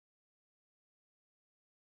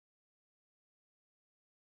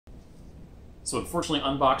So unfortunately,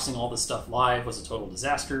 unboxing all this stuff live was a total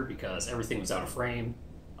disaster because everything was out of frame.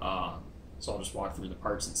 So I'll just walk through the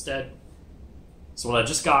parts instead. So what I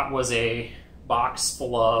just got was a box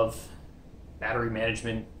full of battery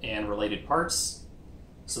management and related parts.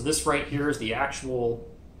 So this right here is the actual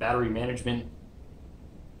battery management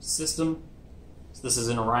system. So this is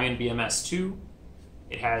an Orion BMS2.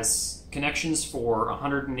 It has connections for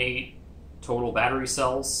 108 total battery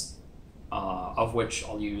cells, of which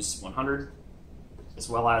I'll use 100, as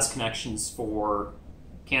well as connections for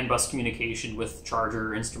CAN bus communication with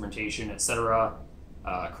charger, instrumentation, etc.,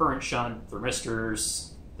 current shunt,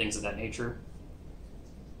 thermistors, things of that nature.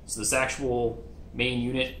 So this actual main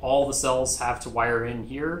unit, all the cells have to wire in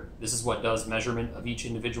here. This is what does measurement of each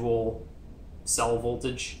individual cell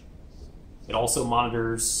voltage. It also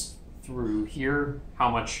monitors through here how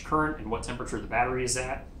much current and what temperature the battery is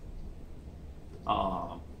at.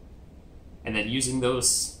 And then using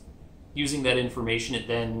that information, it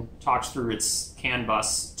then talks through its CAN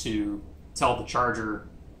bus to tell the charger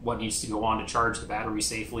what needs to go on to charge the battery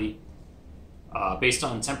safely. Based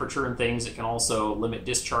on temperature and things, it can also limit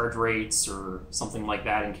discharge rates or something like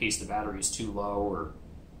that in case the battery is too low, or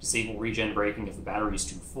disable regen braking if the battery is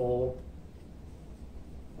too full.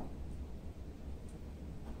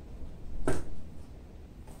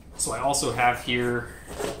 So I also have here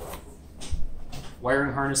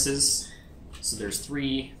wiring harnesses. So there's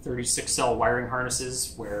 3 36-cell wiring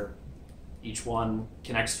harnesses where each one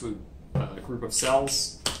connects to a group of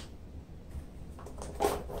cells. I've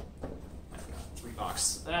got 3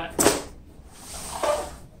 boxes of that.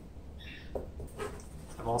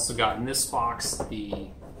 I've also got in this box the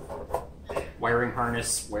wiring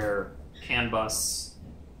harness where CAN bus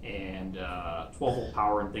and 12-volt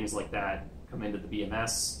power and things like that come into the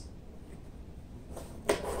BMS.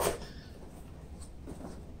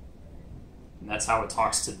 And that's how it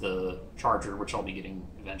talks to the charger, which I'll be getting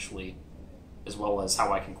eventually, as well as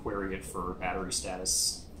how I can query it for battery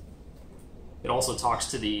status. It also talks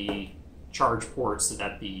to the charge port so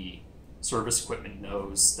that the service equipment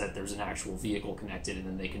knows that there's an actual vehicle connected, and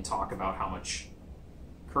then they can talk about how much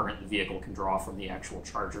current the vehicle can draw from the actual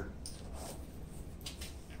charger.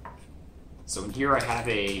 So in here I have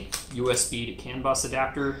a USB to CAN bus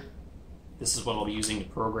adapter. This is what I'll be using to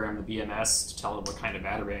program the BMS to tell it what kind of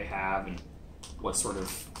battery I have and what sort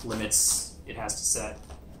of limits it has to set.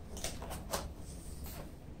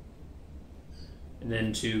 And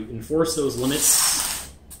then to enforce those limits,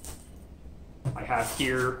 I have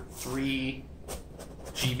here 3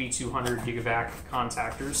 GB200 gigavac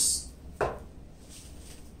contactors.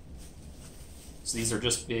 So these are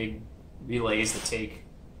just big relays that take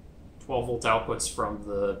 12-volt outputs from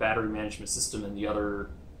the battery management system and the other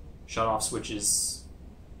shut-off switches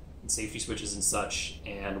and safety switches and such,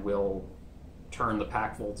 and will turn the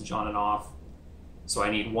pack voltage on and off. So I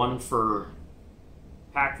need one for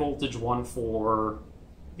pack voltage, one for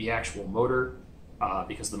the actual motor,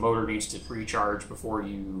 because the motor needs to pre-charge before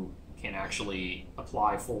you can actually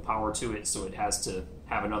apply full power to it, so it has to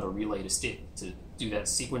have another relay to do that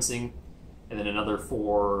sequencing, and then another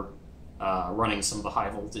for running some of the high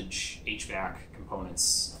voltage HVAC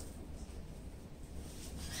components.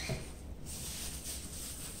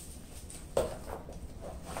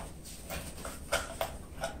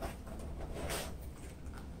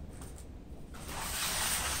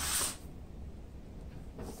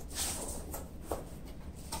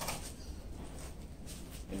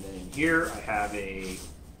 And then here I have a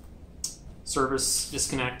service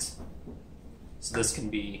disconnect, so this can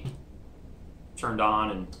be turned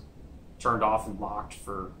on and turned off and locked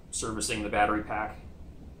for servicing the battery pack,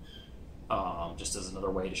 just as another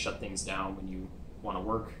way to shut things down when you want to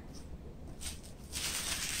work.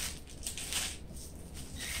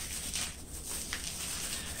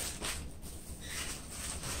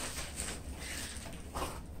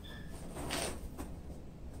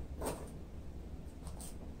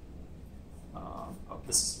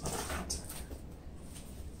 This is another contact.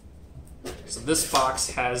 So this box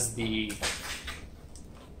has the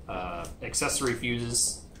accessory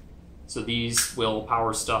fuses. So these will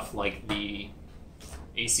power stuff like the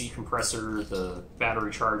AC compressor, the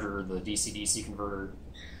battery charger, the DC-DC converter.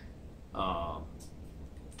 And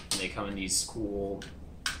they come in these cool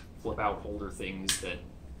flip-out holder things that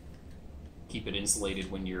keep it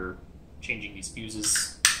insulated when you're changing these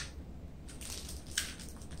fuses.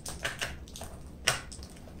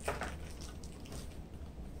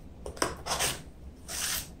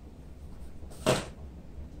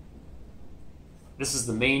 This is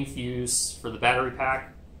the main fuse for the battery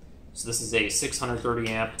pack. So this is a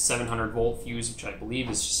 630 amp, 700 volt fuse, which I believe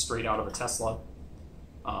is straight out of a Tesla.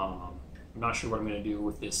 I'm not sure what I'm going to do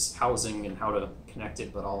with this housing and how to connect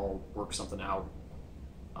it, but I'll work something out.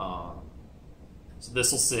 So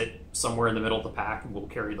this will sit somewhere in the middle of the pack, and we'll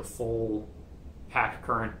carry the full pack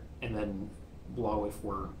current and then blow if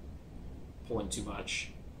we're pulling too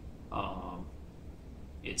much.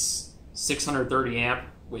 It's 630 amp,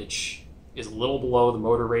 which is a little below the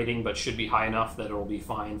motor rating, but should be high enough that it'll be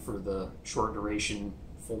fine for the short duration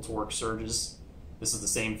full torque surges. This is the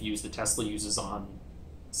same fuse that Tesla uses on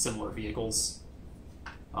similar vehicles.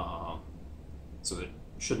 So it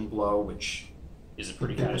shouldn't blow, which is a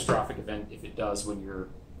pretty catastrophic event if it does when you're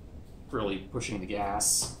really pushing the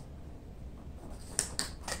gas.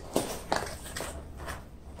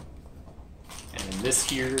 And then this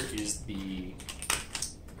here is the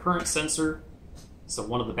current sensor. So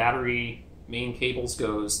one of the battery main cables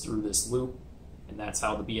goes through this loop, and that's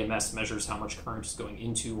how the BMS measures how much current is going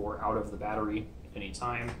into or out of the battery at any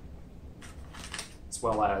time, as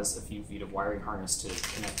well as a few feet of wiring harness to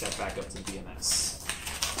connect that back up to the BMS.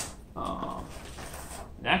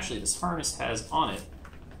 And actually, this harness has on it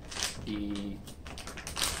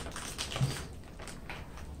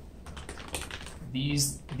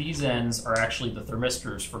these ends are actually the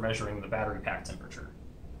thermistors for measuring the battery pack temperature.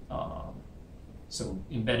 So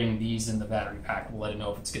embedding these in the battery pack will let it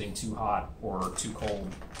know if it's getting too hot or too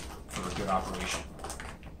cold for a good operation.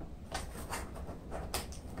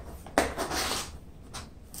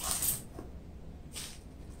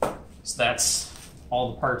 So that's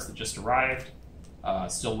all the parts that just arrived.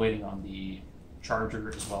 Still waiting on the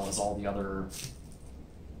charger, as well as all the other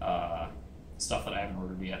stuff that I haven't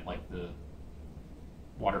ordered yet, like the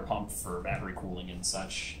water pump for battery cooling and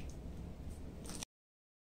such.